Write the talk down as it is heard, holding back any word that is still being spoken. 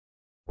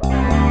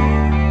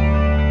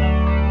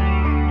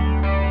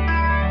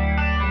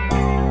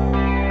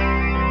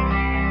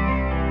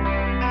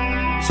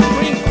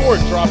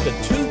court dropped a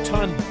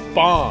 2-ton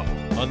bomb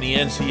on the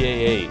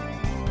NCAA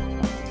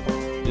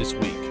this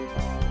week,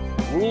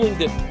 ruling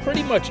that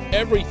pretty much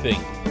everything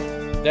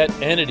that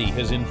entity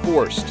has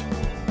enforced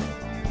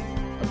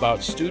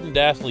about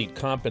student-athlete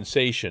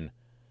compensation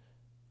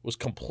was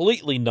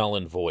completely null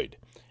and void.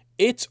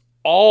 It's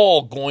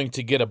all going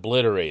to get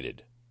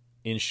obliterated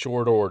in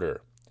short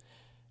order.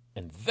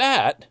 And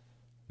that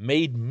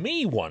made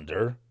me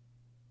wonder,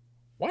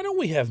 why don't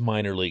we have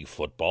minor league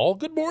football?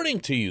 Good morning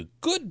to you.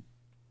 Good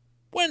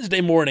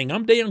Wednesday morning.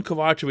 I'm Dejan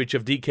Kovacevic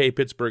of DK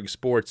Pittsburgh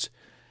Sports,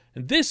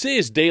 and this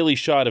is Daily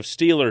Shot of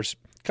Steelers.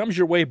 Comes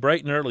your way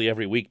bright and early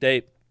every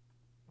weekday.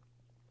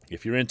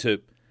 If you're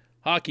into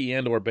hockey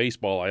and or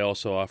baseball, I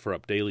also offer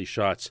up daily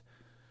shots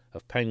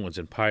of Penguins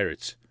and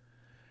Pirates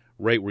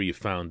right where you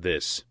found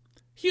this.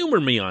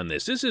 Humor me on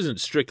this. This isn't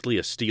strictly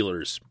a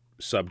Steelers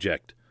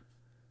subject.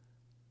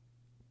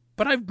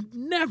 But I've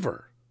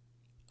never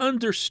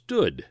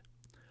understood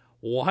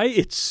why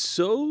it's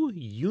so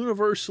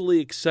universally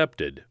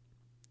accepted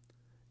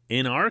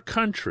in our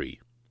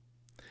country,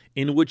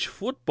 in which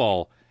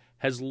football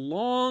has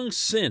long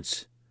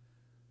since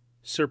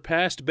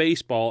surpassed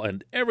baseball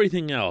and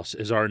everything else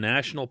as our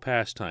national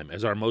pastime,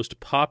 as our most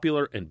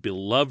popular and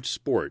beloved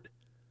sport,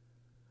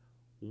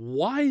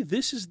 why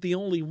this is the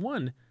only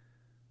one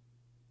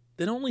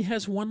that only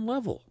has one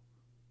level.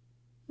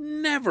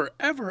 Never,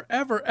 ever,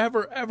 ever,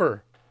 ever,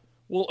 ever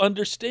will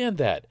understand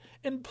that.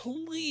 And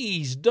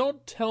please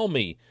don't tell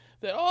me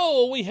that,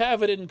 we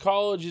have it in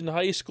college and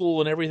high school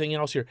and everything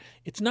else here.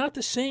 It's not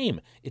the same.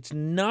 It's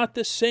not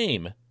the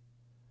same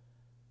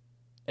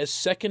as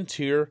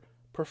second-tier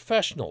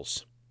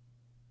professionals.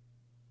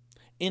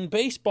 In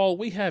baseball,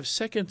 we have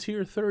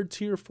second-tier,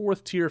 third-tier,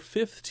 fourth-tier,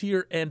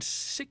 fifth-tier, and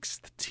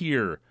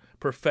sixth-tier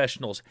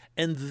professionals.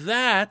 And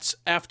that's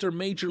after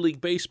Major League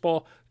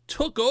Baseball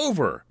took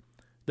over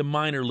the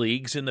minor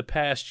leagues in the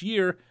past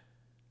year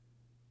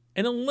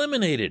and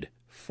eliminated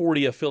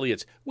 40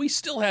 affiliates. We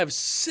still have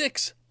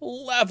 6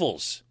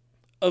 levels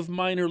of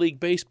minor league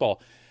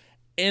baseball.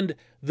 And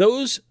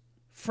those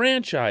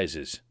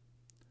franchises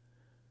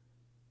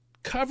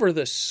cover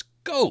the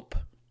scope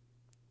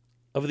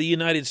of the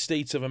United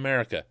States of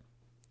America.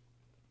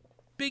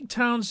 Big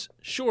towns,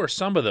 sure,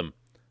 some of them.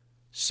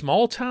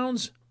 Small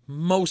towns,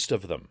 most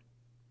of them.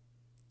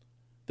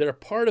 They're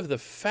part of the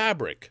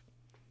fabric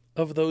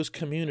of those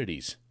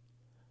communities.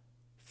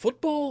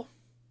 Football?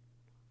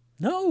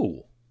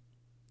 No.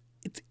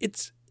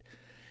 It's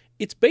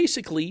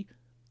basically,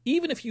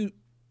 even if you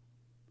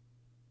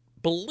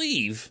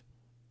believe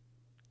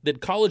that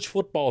college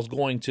football is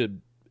going to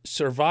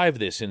survive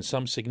this in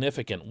some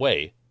significant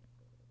way,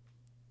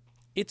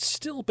 it's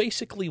still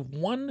basically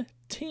one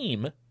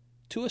team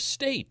to a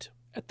state.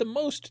 At the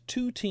most,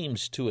 2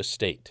 teams to a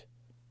state.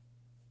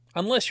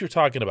 Unless you're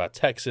talking about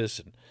Texas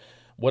and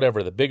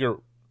whatever, the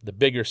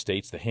bigger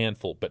states, the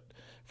handful. But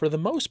for the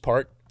most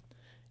part,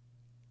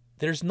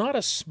 there's not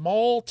a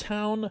small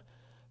town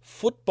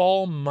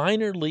football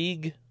minor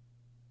league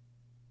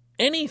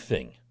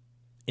anything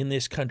in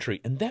this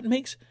country. And that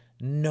makes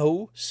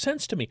no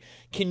sense to me.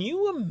 Can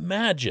you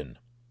imagine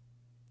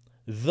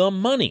the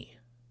money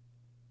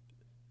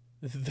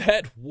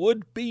that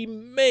would be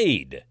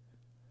made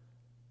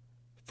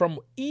from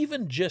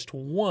even just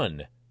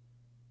one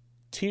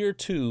Tier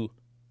 2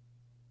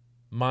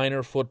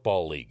 minor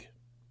football league?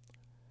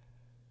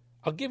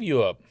 I'll give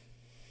you a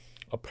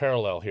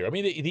parallel here. I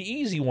mean, the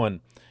easy one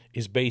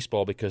is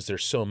baseball because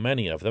there's so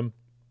many of them.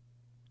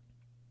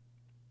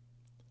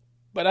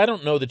 But I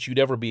don't know that you'd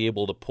ever be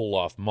able to pull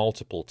off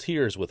multiple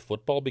tiers with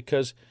football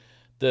because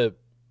the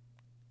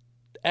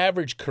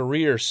average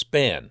career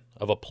span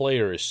of a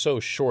player is so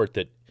short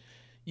that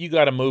you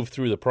got to move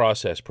through the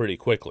process pretty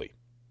quickly.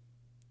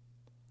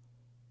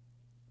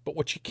 But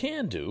what you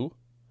can do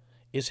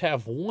is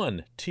have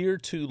one Tier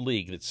 2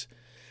 league that's,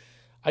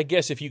 I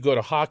guess if you go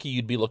to hockey,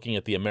 you'd be looking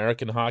at the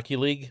American Hockey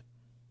League,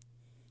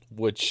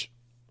 which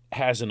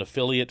has an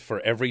affiliate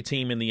for every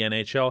team in the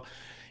NHL.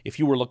 If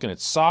you were looking at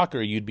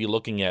soccer, you'd be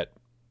looking at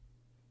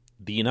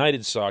the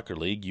United Soccer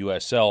League,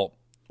 USL,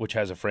 which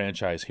has a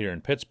franchise here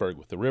in Pittsburgh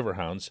with the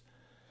Riverhounds.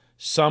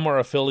 Some are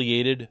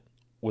affiliated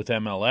with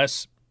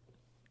MLS.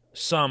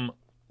 Some,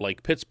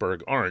 like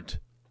Pittsburgh, aren't.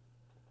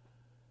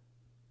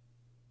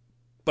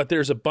 But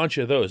there's a bunch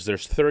of those.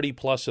 There's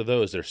 30-plus of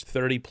those. There's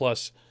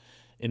 30-plus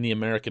in the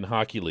American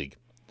Hockey League.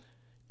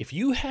 If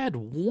you had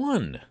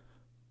one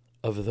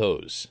of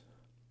those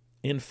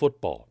in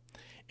football,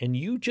 and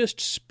you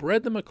just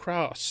spread them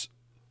across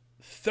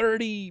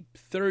 30,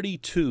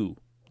 32,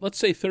 let's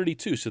say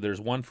 32, so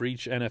there's one for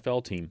each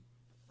NFL team,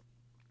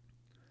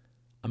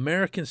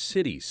 American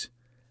cities,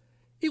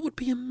 it would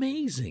be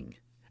amazing,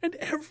 and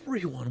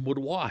everyone would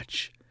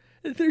watch.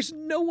 There's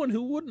no one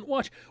who wouldn't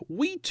watch.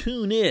 We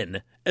tune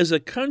in as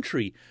a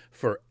country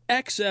for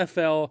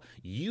XFL,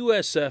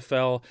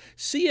 USFL,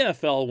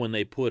 CFL when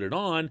they put it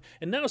on,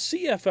 and now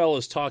CFL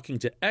is talking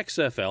to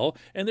XFL,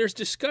 and there's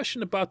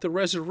discussion about the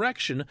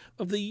resurrection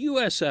of the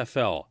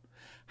USFL.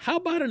 How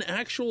about an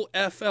actual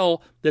FL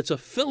that's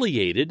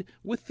affiliated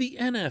with the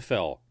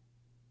NFL?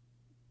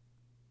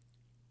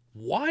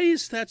 Why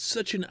is that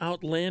such an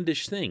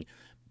outlandish thing?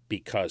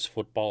 Because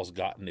football's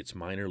gotten its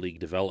minor league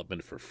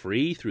development for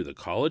free through the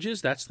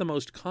colleges? That's the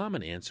most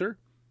common answer.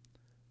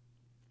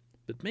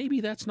 But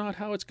maybe that's not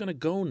how it's going to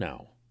go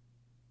now.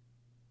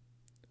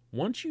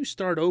 Once you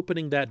start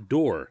opening that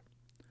door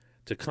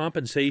to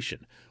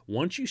compensation,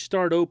 once you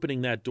start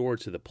opening that door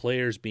to the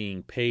players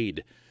being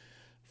paid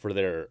for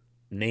their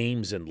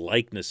names and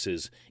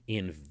likenesses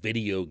in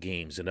video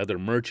games and other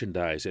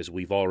merchandise, as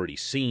we've already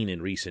seen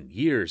in recent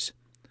years,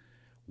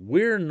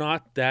 we're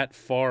not that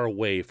far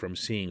away from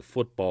seeing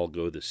football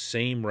go the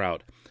same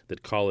route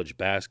that college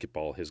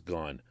basketball has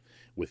gone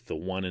with the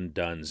one and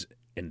dones,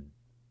 and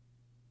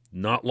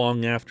not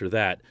long after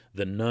that,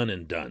 the none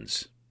and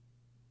dones,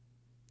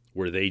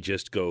 where they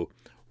just go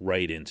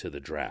right into the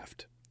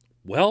draft.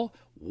 Well,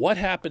 what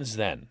happens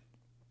then?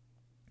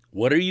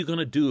 What are you going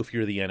to do if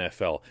you're the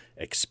NFL?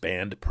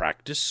 Expand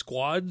practice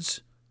squads?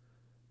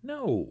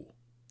 No.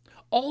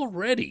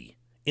 Already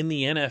in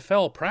the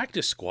NFL,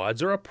 practice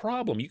squads are a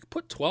problem. You can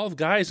put 12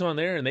 guys on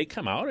there and they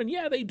come out and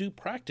yeah, they do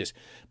practice.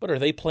 But are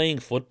they playing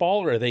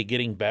football or are they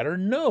getting better?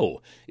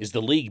 No. Is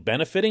the league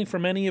benefiting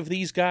from any of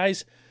these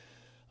guys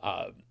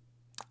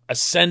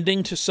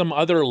ascending to some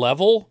other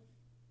level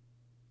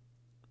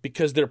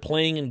because they're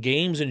playing in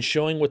games and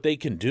showing what they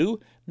can do?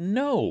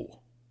 No.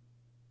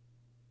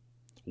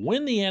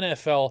 When the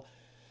NFL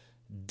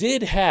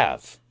did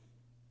have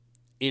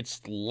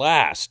its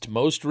last,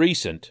 most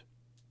recent,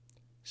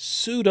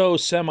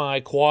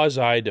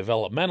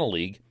 pseudo-semi-quasi-developmental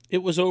league,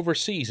 it was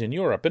overseas in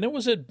Europe, and it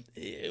was a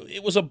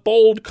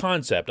bold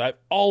concept. I've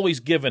always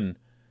given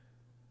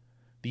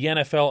the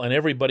NFL and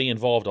everybody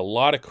involved a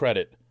lot of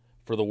credit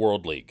for the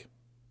World League.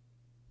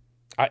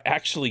 I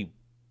actually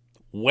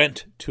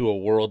went to a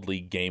World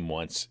League game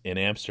once in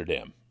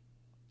Amsterdam,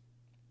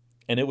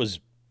 and it was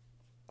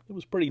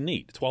pretty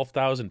neat.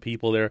 12,000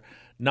 people there.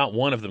 Not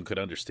one of them could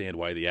understand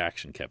why the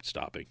action kept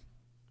stopping.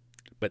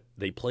 But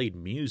they played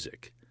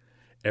music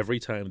every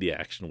time the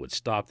action would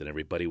stop, then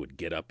everybody would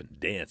get up and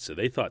dance. So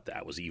they thought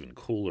that was even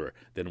cooler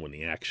than when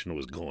the action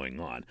was going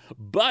on.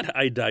 But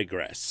I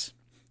digress.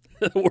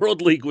 The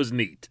World League was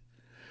neat.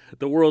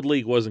 The World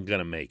League wasn't going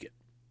to make it.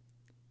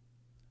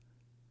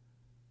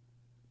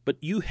 But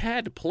you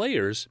had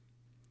players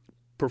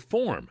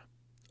perform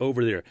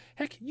over there.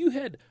 Heck, you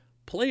had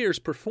players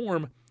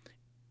perform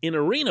in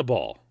arena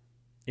ball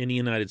in the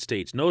United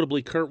States,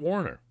 notably Kurt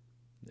Warner,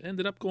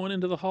 ended up going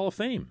into the Hall of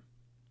Fame.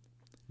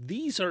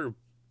 These are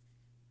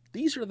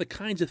the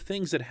kinds of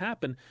things that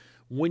happen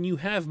when you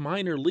have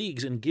minor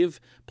leagues and give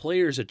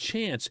players a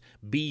chance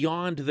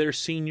beyond their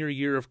senior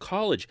year of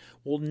college.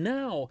 Well,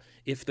 now,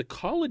 if the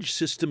college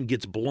system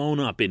gets blown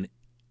up in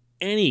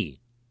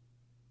any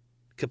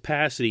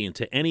capacity and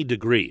to any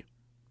degree,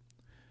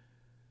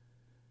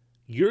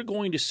 you're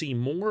going to see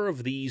more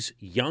of these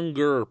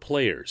younger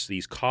players,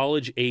 these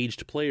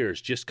college-aged players,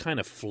 just kind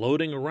of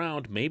floating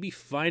around, maybe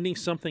finding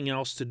something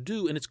else to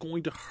do, and it's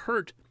going to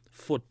hurt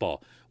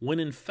football, when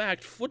in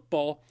fact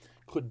football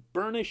could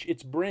burnish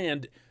its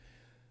brand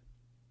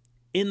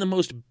in the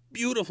most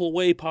beautiful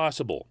way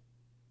possible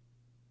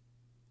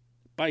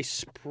by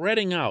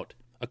spreading out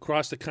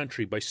across the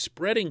country, by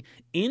spreading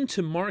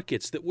into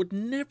markets that would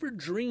never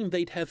dream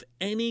they'd have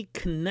any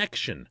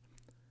connection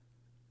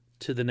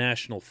to the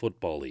National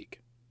Football League.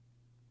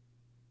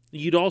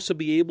 You'd also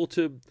be able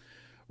to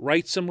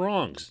right some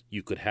wrongs.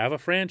 You could have a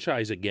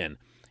franchise again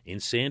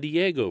in San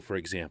Diego, for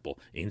example,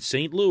 in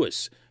St.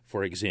 Louis,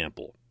 for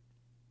example.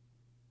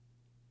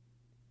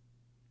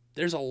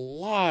 There's a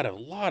lot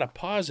of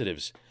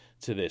positives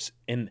to this.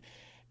 And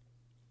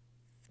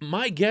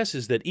my guess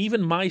is that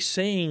even my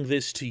saying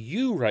this to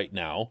you right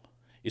now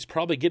is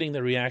probably getting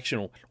the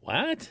reaction,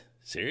 what?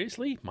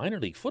 Seriously? Minor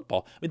league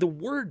football? I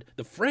mean,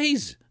 the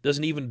phrase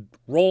doesn't even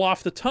roll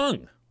off the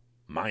tongue.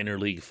 Minor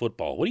league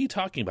football. What are you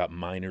talking about,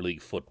 minor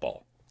league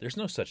football? There's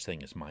no such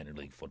thing as minor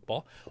league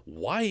football.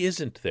 Why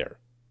isn't there?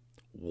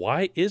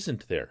 Why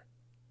isn't there?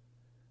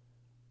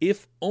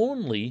 If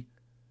only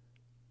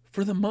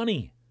for the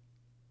money.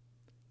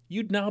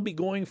 You'd now be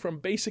going from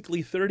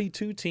basically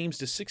 32 teams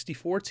to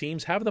 64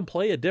 teams, have them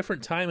play a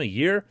different time of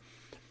year,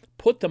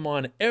 put them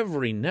on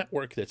every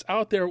network that's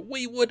out there.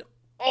 We would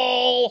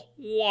all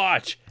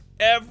watch.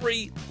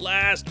 Every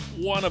last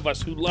one of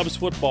us who loves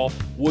football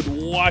would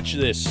watch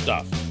this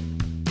stuff.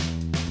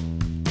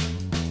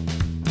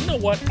 You know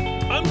what?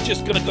 I'm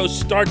just going to go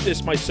start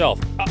this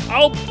myself.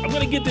 I'm going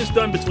to get this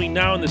done between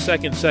now and the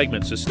second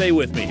segment, so stay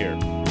with me here.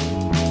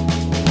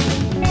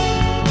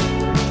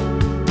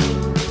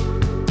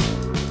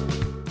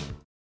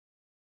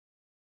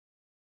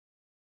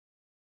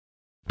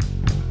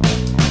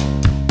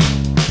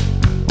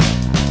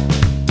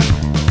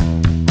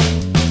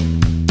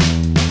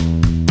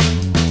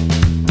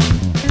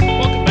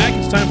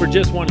 For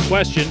just one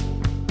question,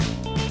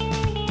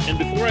 and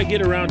before I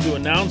get around to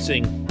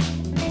announcing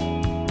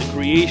the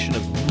creation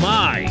of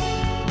my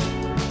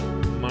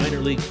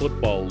minor league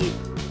football loop,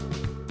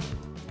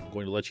 I'm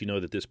going to let you know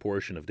that this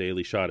portion of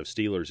Daily Shot of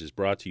Steelers is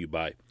brought to you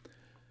by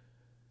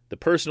the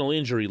personal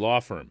injury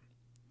law firm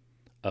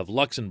of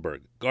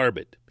Luxembourg,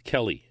 Garbett,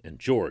 Kelly and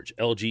George,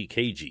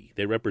 LGKG.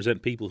 They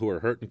represent people who are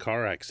hurt in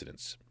car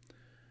accidents,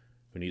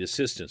 who need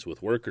assistance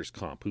with workers'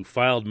 comp, who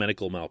filed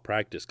medical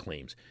malpractice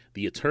claims.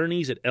 The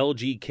attorneys at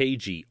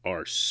LGKG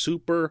are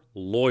super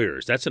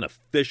lawyers. That's an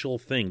official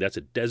thing. That's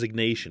a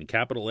designation,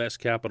 capital S,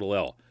 capital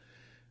L.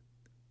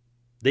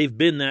 They've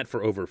been that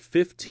for over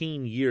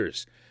 15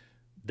 years.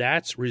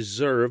 That's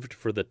reserved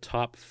for the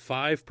top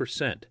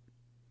 5%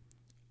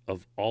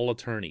 of all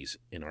attorneys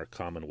in our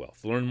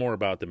Commonwealth. Learn more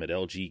about them at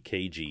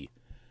lgkg.com.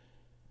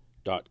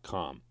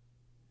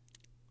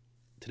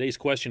 Today's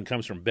question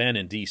comes from Ben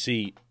in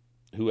D.C.,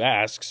 who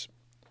asks,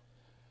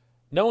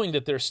 knowing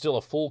that there's still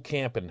a full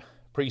camp and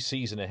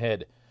preseason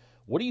ahead,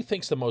 what do you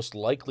think's the most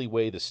likely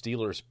way the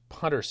Steelers'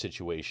 punter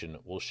situation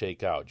will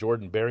shake out?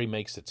 Jordan Berry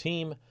makes the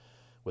team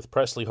with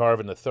Presley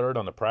Harvin III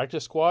on the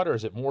practice squad, or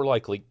is it more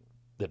likely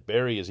that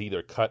Berry is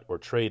either cut or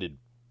traded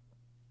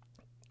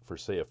for,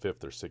 say, a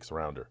 5th or 6th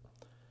rounder?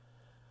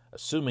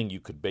 Assuming you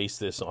could base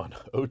this on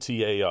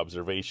OTA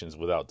observations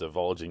without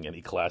divulging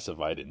any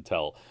classified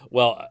intel.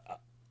 Well,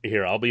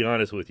 here, I'll be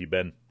honest with you,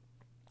 Ben.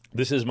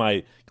 This is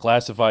my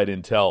classified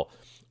intel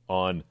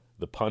on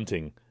the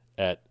punting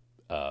at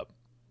the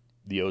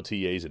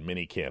OTAs and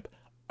minicamp.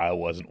 I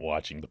wasn't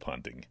watching the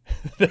punting.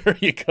 There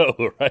you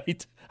go,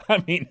 right?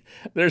 I mean,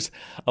 there's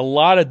a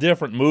lot of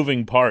different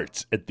moving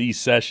parts at these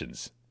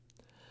sessions.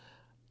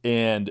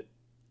 And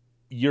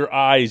your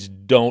eyes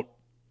don't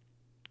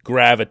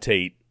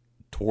gravitate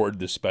toward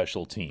the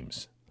special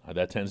teams.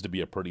 That tends to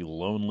be a pretty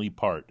lonely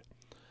part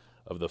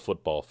of the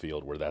football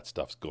field where that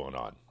stuff's going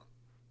on.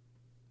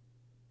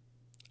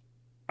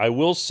 I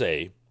will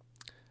say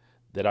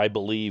that I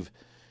believe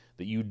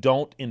that you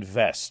don't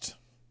invest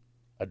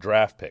a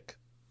draft pick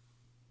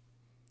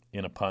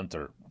in a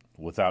punter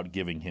without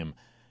giving him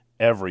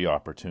every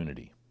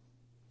opportunity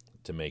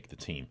to make the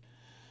team.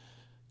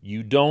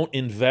 You don't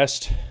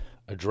invest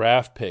a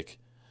draft pick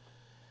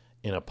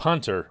in a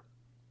punter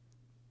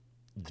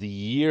the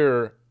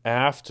year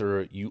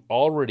after you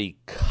already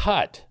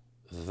cut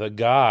the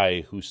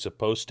guy who's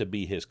supposed to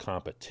be his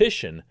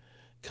competition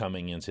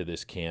coming into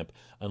this camp,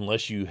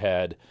 unless you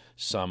had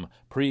some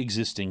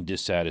pre-existing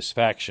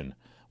dissatisfaction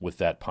with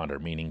that punter,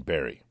 meaning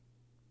Berry.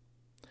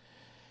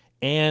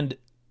 And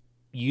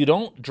you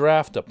don't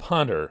draft a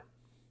punter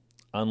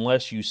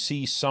unless you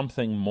see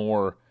something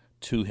more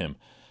to him.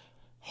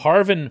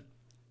 Harvin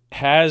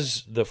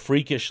has the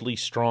freakishly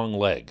strong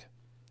leg.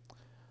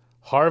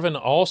 Harvin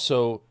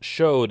also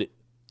showed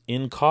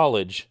in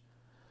college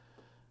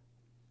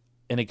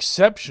an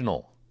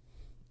exceptional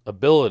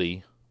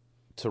ability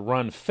to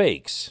run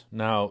fakes.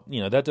 Now,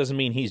 that doesn't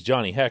mean he's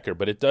Johnny Hekker,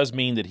 but it does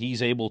mean that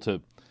he's able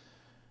to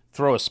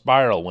throw a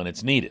spiral when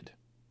it's needed.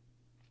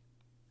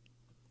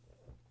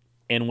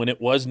 And when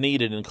it was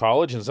needed in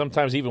college, and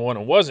sometimes even when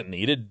it wasn't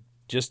needed,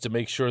 just to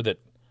make sure that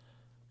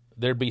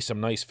there'd be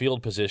some nice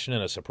field position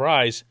and a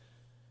surprise,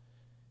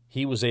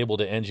 he was able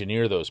to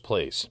engineer those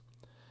plays.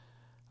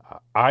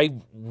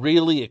 I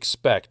really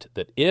expect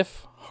that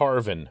if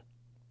Harvin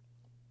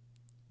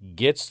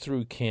gets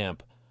through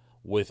camp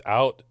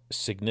without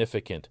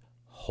significant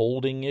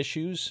holding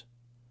issues,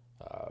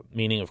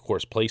 meaning, of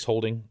course, place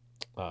holding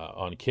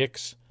on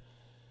kicks,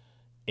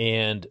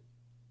 and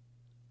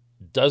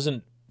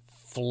doesn't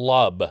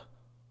flub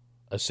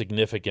a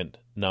significant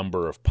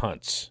number of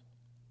punts,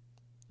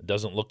 it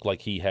doesn't look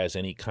like he has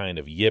any kind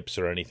of yips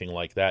or anything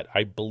like that,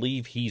 I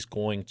believe he's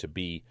going to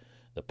be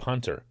the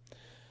punter.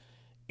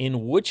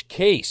 In which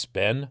case,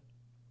 Ben,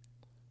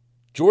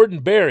 Jordan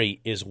Berry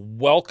is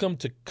welcome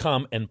to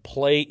come and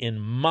play in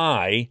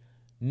my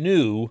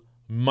new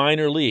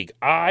minor league.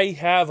 I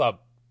have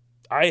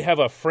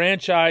a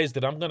franchise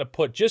that I'm going to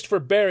put just for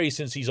Berry,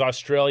 since he's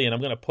Australian.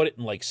 I'm going to put it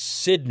in like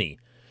Sydney,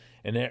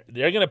 and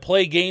they're going to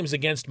play games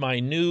against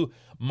my new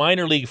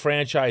minor league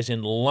franchise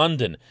in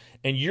London.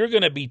 And you're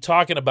going to be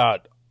talking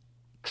about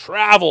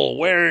travel,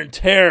 wear and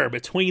tear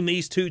between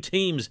these two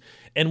teams.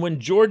 And when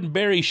Jordan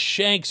Berry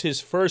shanks his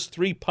first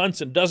 3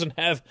 punts and doesn't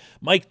have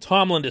Mike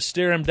Tomlin to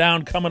stare him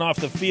down coming off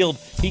the field,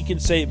 he can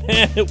say,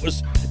 man, it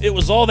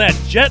was all that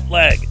jet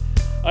lag.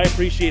 I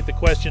appreciate the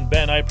question,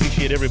 Ben. I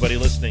appreciate everybody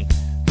listening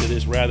to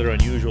this rather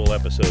unusual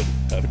episode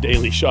of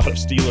Daily Shot of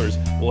Steelers.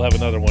 We'll have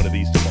another one of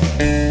these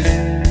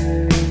tomorrow.